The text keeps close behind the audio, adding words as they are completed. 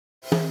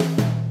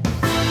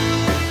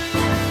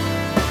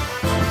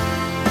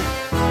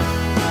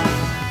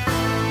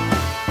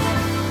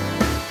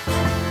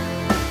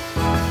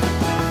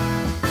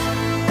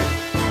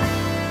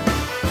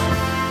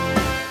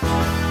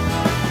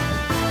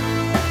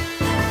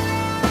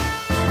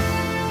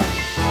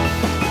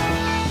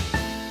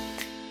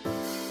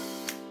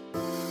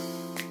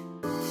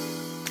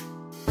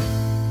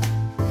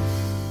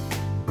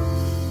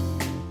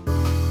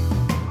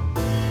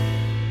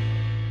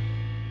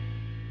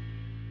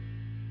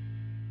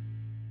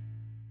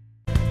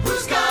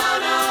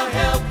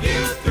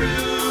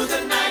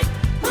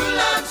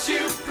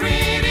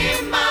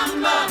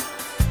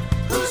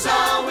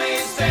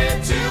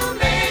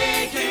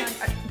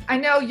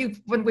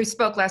when we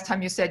spoke last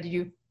time, you said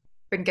you've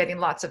been getting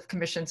lots of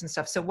commissions and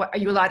stuff. So what, are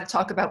you allowed to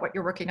talk about what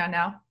you're working on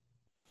now?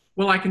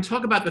 Well, I can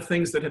talk about the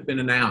things that have been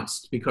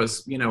announced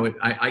because, you know,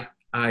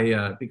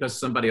 because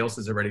somebody else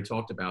has already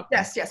talked about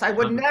them. Yes. I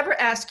would never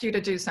ask you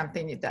to do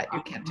something that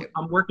you can't do.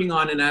 I'm working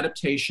on an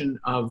adaptation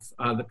of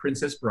The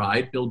Princess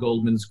Bride, Bill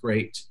Goldman's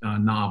great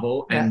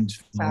novel, Yes, and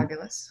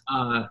fabulous.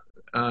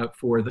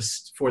 For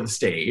the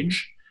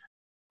stage.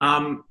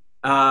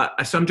 So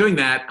I'm doing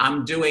that.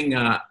 I'm doing.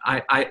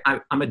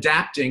 I'm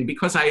adapting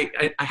because I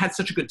had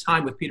such a good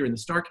time with Peter and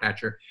the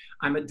Starcatcher.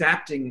 I'm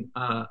adapting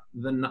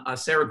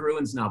Sarah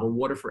Gruen's novel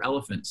Water for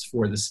Elephants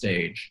for the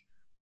stage.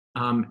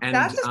 And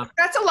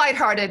that's a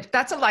lighthearted.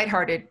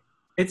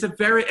 It's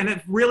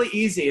it's really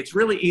easy. It's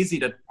really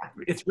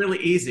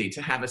easy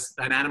to have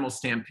an animal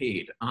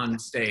stampede on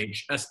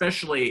stage,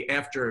 especially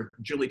after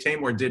Julie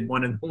Taymor did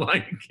one in The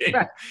Lion King.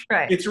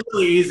 Right. It's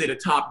really easy to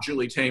top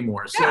Julie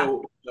Taymor.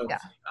 Yeah.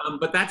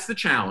 But that's the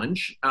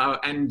challenge,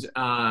 and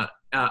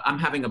I'm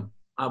having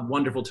a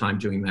wonderful time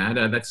doing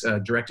that. That's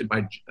directed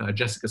by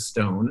Jessica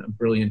Stone, a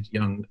brilliant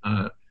young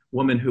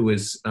woman who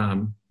is,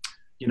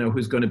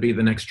 who's going to be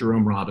the next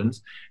Jerome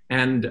Robbins,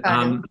 and.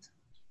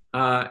 We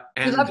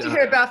love to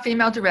hear about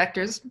female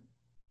directors.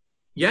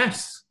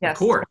 Yes, of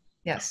course.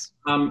 Yes.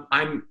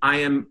 I'm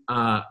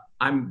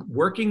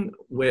working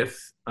with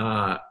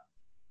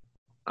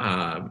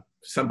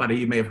somebody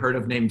you may have heard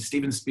of named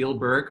Steven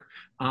Spielberg.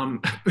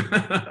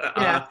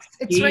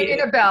 It's ringing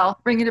a bell.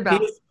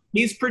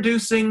 He's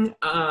producing.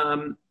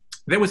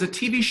 There was a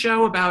TV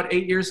show about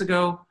 8 years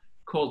ago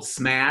called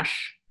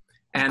Smash,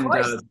 and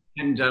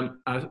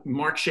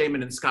Mark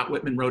Shaman and Scott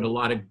Whitman wrote a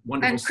lot of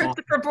wonderful songs. And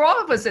Christopher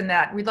Brawl was in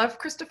that. We love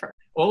Christopher.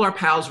 All our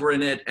pals were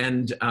in it,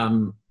 and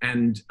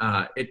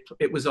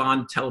it was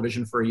on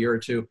television for a year or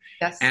two.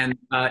 Yes. And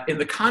in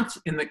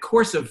the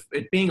course of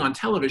it being on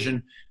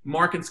television,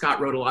 Mark and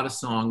Scott wrote a lot of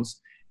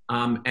songs,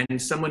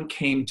 and someone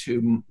came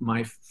to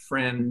my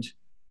friend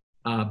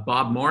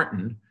Bob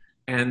Martin,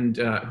 and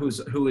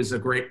who is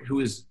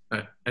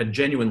a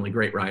genuinely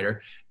great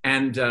writer,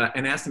 and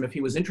asked him if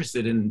he was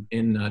interested in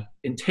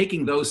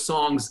taking those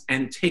songs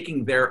and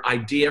taking their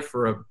idea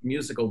for a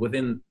musical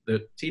within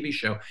the TV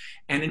show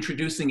and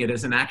introducing it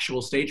as an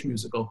actual stage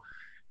musical.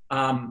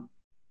 And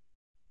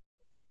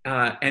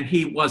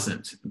he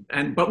wasn't.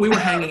 But we were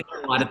hanging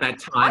out a lot at that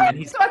time.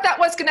 I thought that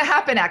was going to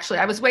happen, actually.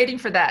 I was waiting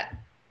for that.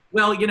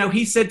 Well,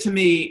 he said to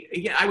me,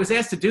 I was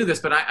asked to do this,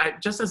 but I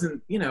just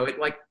doesn't,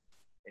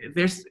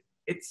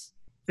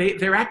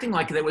 they're acting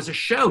like there was a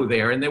show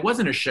there, and there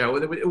wasn't a show.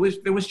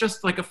 There was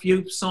just like a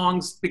few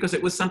songs because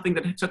it was something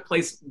that took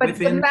place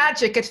within. The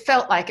magic, it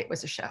felt like it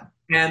was a show.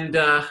 And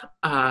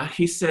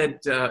he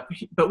said,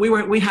 but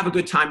we have a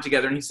good time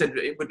together. And he said,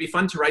 it would be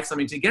fun to write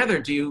something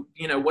together.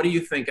 What do you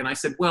think? And I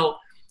said, well,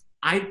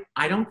 I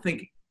don't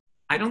think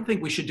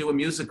we should do a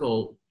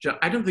musical.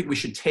 I don't think we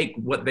should take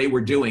what they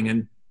were doing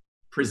and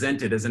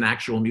present it as an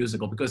actual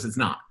musical, because it's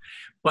not.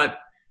 But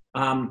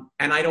and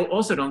I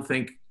also don't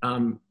think.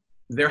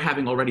 There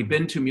having already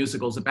been two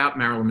musicals about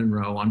Marilyn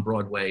Monroe on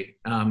Broadway,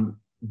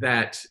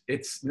 that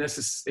it's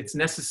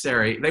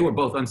necessary. They were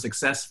both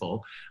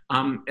unsuccessful.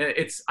 And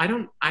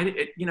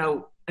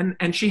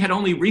she had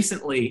only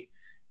recently,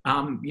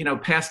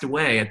 passed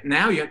away.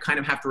 Now you kind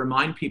of have to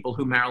remind people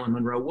who Marilyn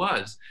Monroe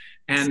was.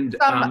 And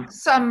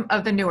some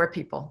of the newer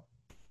people.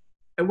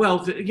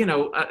 Well,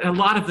 a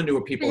lot of the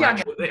newer people.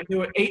 Actually, there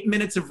were 8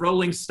 minutes of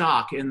rolling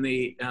stock in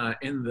the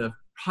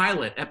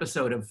pilot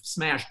episode of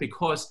Smash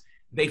because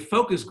they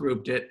focus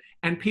grouped it,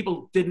 and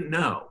people didn't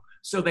know.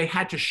 So they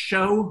had to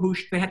show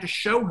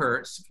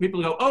her. So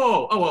people go,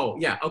 oh,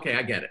 yeah, okay,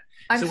 I get it.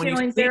 I'm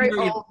feeling very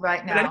old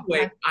right now. But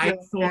anyway, I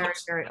thought very,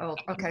 very old.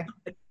 Okay.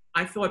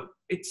 I thought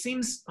it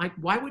seems like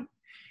why would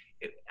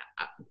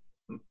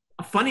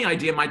a funny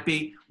idea might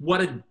be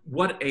what a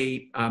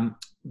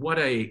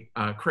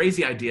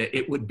crazy idea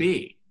it would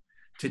be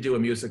to do a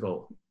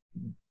musical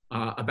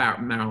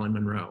about Marilyn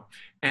Monroe.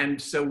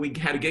 And so we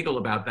had a giggle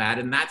about that,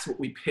 and that's what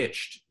we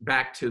pitched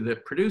back to the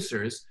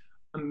producers,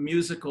 a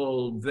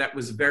musical that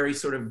was very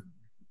sort of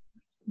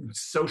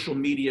social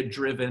media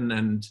driven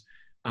and,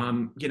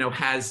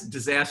 has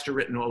disaster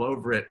written all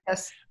over it.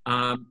 Yes.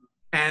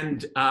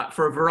 And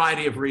for a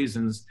variety of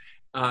reasons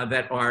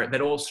that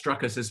all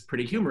struck us as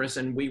pretty humorous.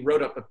 And we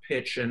wrote up a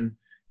pitch, and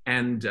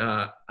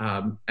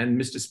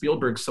Mr.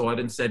 Spielberg saw it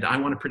and said, I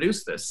want to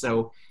produce this.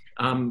 So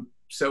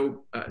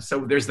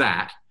there's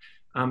that.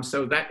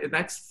 So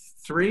that's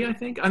 3, I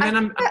think. And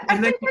then I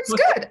think that's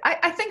good.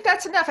 I think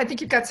that's enough. I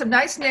think you've got some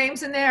nice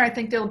names in there. I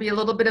think there'll be a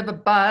little bit of a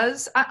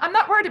buzz. I'm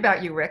not worried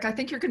about you, Rick. I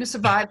think you're going to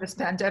survive this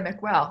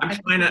pandemic well.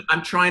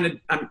 I'm trying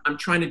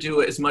to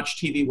do as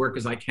much TV work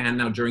as I can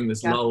now during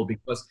this lull,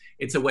 because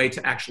it's a way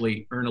to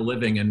actually earn a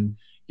living. And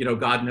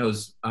God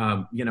knows,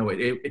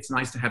 it's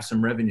nice to have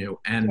some revenue.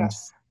 And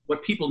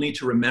what people need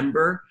to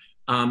remember,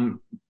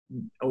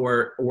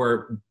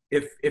 or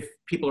if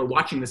people are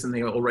watching this and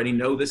they already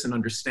know this and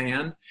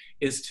understand,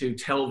 is to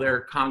tell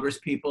their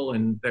congresspeople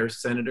and their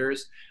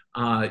senators,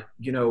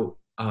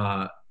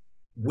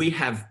 we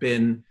have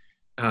been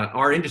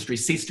our industry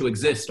ceased to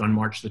exist on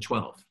March the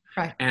 12th.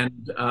 Right.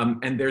 And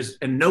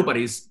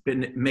nobody's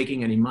been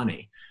making any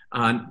money.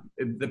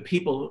 The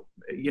people,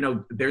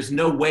 there's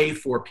no way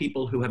for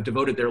people who have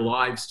devoted their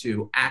lives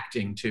to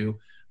acting, to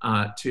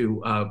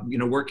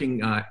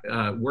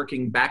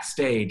working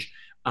backstage,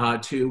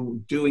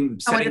 to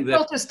setting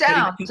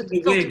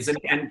the wigs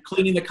and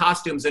cleaning the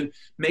costumes and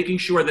making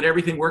sure that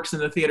everything works in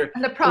the theater.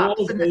 And the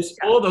props.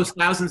 All those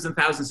thousands and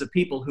thousands of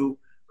people who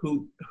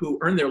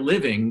earn their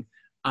living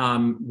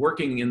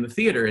working in the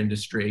theater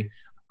industry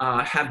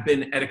have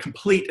been at a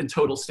complete and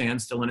total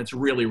standstill, and it's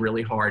really,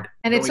 really hard.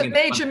 And it's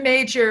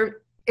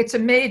a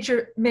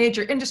major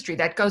industry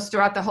that goes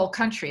throughout the whole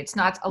country. It's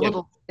not a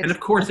little. And of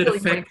course, it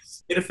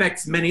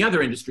affects many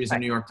other industries in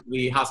New York: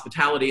 the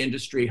hospitality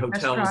industry,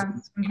 hotels,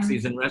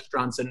 taxis, and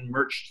restaurants, and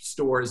merch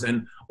stores,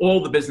 and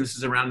all the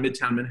businesses around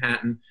Midtown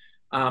Manhattan.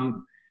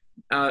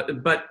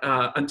 But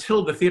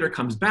until the theater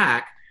comes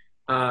back,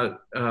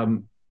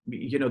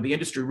 the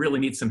industry really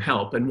needs some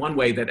help. And one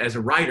way that, as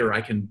a writer,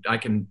 I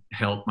can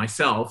help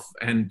myself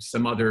and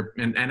some other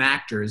and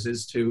actors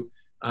is to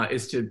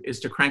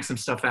crank some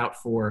stuff out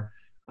for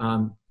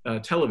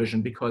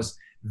television, because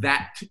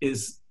that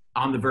is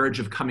on the verge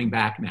of coming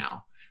back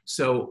now.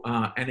 So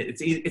and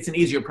it's an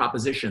easier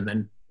proposition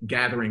than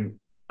gathering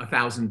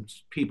 1,000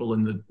 people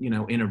in the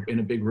in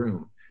a big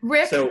room.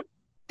 Rick,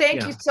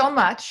 thank you so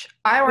much.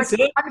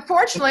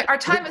 Unfortunately, our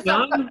time is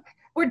up.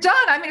 We're done.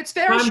 I mean, it's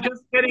very. I'm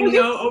just getting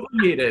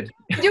overheated.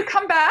 Will you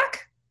come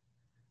back?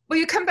 Will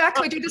you come back?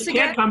 Can we do this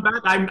again? I can't come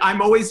back.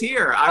 I'm always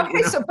here.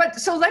 Okay, so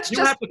let's just.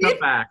 You have to come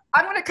back.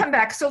 I'm going to come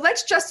back. So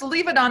let's just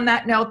leave it on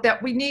that note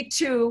that we need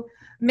to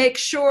make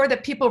sure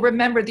that people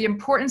remember the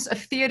importance of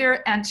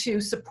theater and to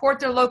support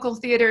their local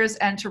theaters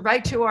and to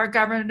write to our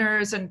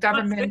governors and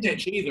government. It's not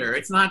vintage either.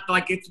 It's not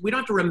like we don't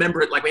have to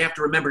remember it like we have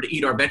to remember to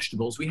eat our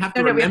vegetables. We have to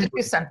remember. We have to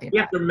do something. We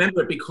have to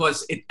remember it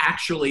because it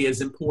actually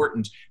is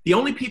important. The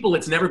only people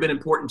it's never been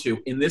important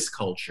to in this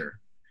culture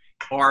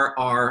are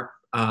our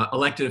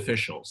elected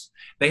officials.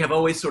 They have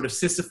always sort of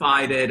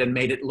sissified it and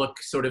made it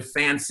look sort of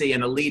fancy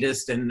and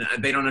elitist, and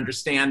they don't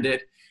understand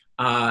it.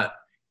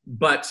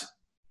 But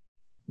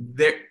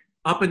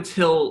up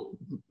until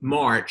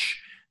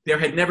March, there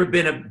had never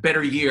been a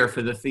better year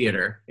for the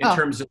theater in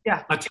terms of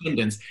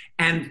attendance.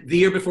 And the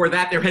year before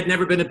that, there had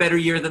never been a better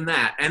year than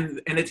that.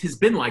 And it has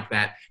been like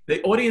that.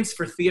 The audience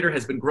for theater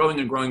has been growing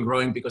and growing and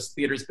growing because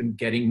theater has been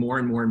getting more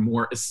and more and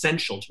more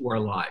essential to our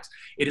lives.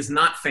 It is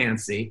not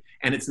fancy,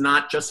 and it's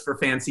not just for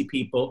fancy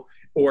people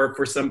or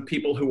for some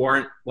people who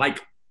aren't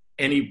like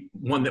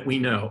anyone that we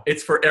know.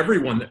 It's for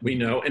everyone that we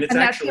know, and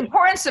that's the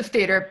importance of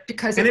theater,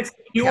 because it's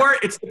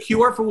the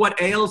cure for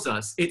what ails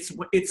us. It's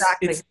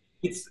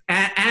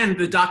and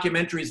the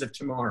documentaries of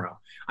tomorrow.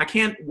 I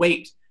can't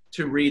wait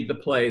to read the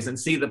plays and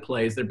see the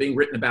plays that are being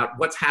written about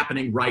what's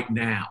happening right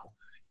now.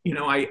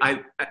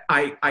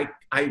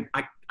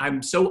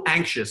 I'm so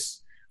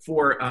anxious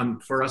for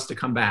us to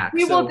come back.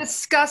 We will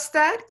discuss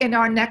that in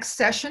our next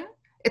session.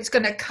 It's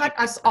going to cut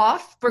us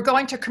off. We're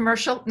going to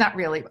commercial. Not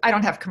really. I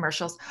don't have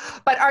commercials.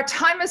 But our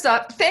time is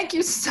up. Thank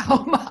you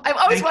so much. I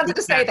always wanted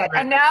to say that.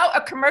 And now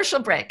a commercial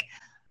break.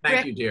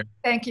 Thank you, dear.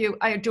 Thank you.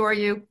 I adore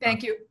you.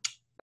 Thank you.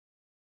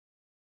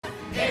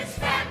 It's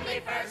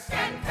family first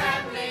and